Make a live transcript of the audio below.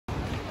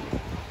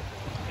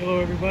Hello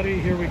everybody,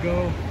 here we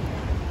go,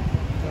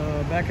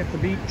 back at the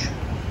beach.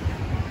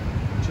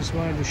 Just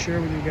wanted to share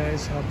with you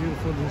guys how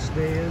beautiful this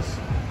day is.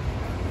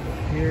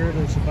 Here,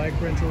 there's the bike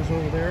rentals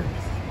over there.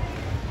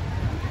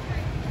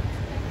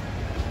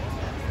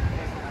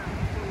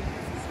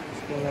 That's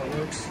how that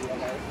works.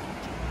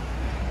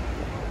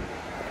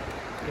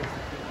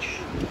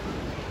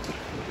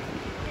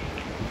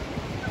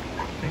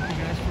 Thank you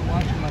guys for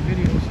watching my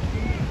videos.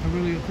 I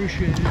really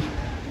appreciate it.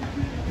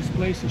 This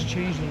place has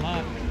changed a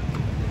lot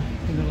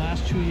in the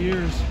last 2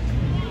 years.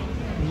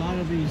 A lot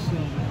of these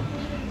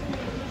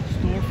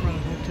storefront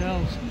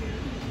hotels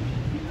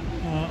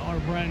are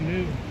brand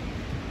new.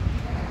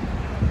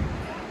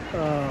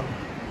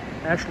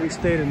 Actually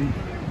stayed in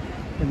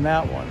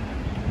that one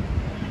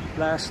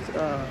last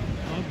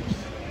August.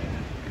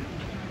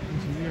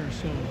 This year,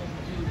 so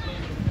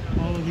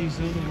all of these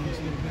other ones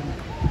have been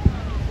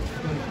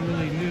like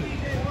really new.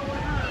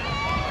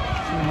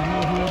 So you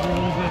know, whoever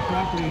owns that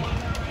property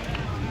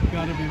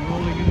got to be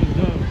rolling in the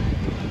dough.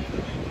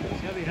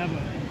 See how they have a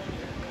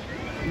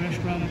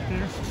restaurant up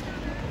there?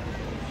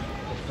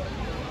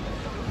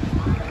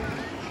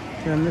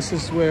 And this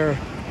is where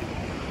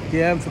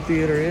the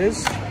amphitheater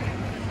is.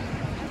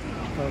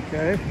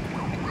 Okay.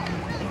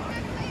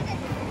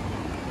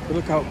 But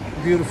look how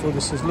beautiful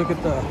this is. Look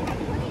at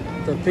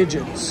the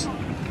pigeons.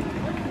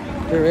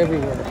 They're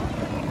everywhere.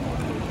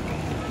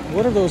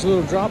 What are those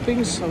little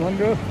droppings? I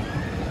wonder.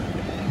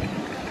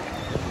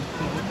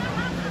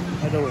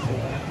 I know what they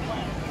are.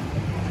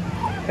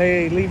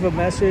 Hey, leave a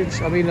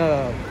message. I mean,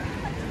 a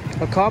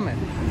comment.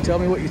 Tell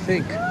me what you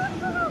think.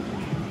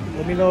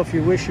 Let me know if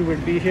you wish you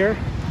would be here.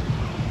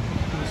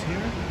 Who's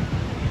here?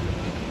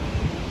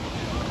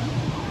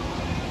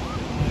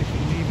 I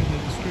can leave in the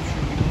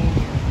description below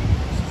where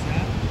this is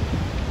at.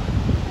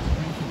 It's a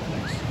beautiful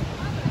place.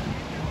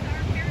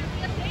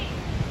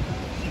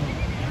 So,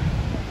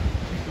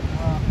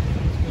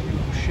 it's going to be a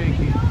little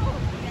shaky.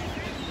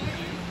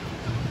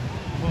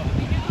 But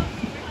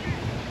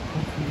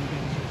hopefully you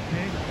guys are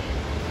okay.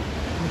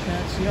 Look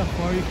at, see how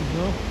far you can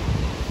go.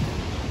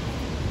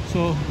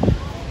 So,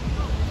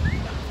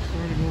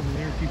 starting over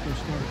there, people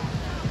start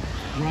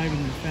driving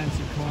their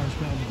fancy cars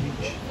down the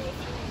beach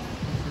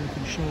so they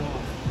can show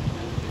off.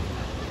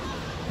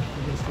 I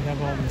guess they have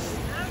all these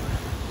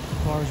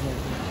cars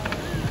right there.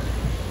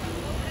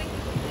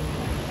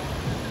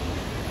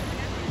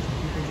 So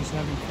people are just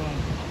having fun,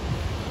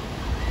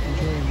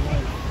 enjoying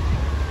life.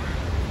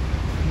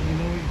 Let me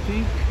know what you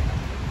think.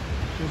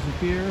 There's the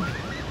pier.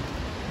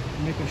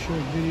 Make a short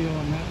video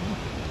on that one.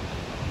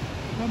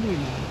 Probably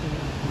not, because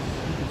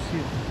you can see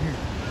it from here.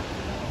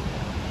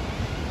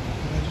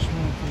 But I just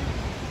wanted to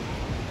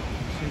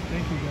say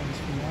thank you guys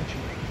for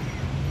watching.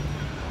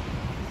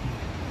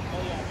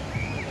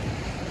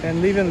 And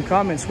leave in the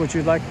comments what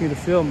you'd like me to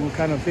film, what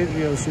kind of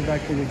videos you'd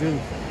like me to do.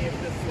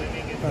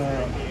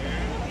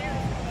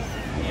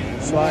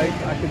 So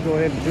I could go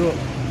ahead and do it.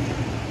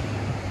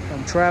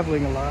 I'm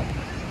traveling a lot.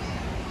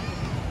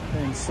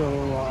 And so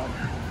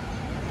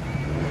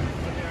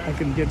I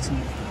can get some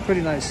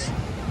pretty nice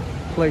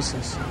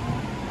places.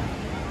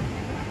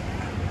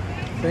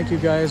 Thank you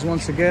guys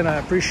once again. I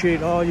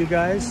appreciate all you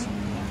guys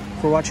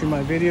for watching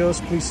my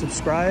videos. Please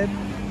subscribe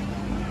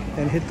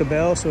and hit the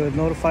bell so it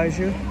notifies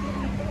you.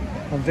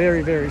 I'm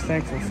very, very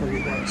thankful for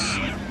you guys.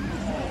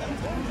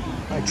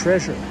 I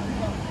treasure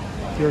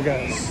your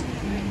guys'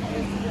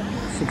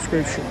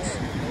 subscriptions.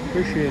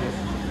 Appreciate it.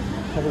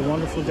 Have a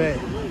wonderful day.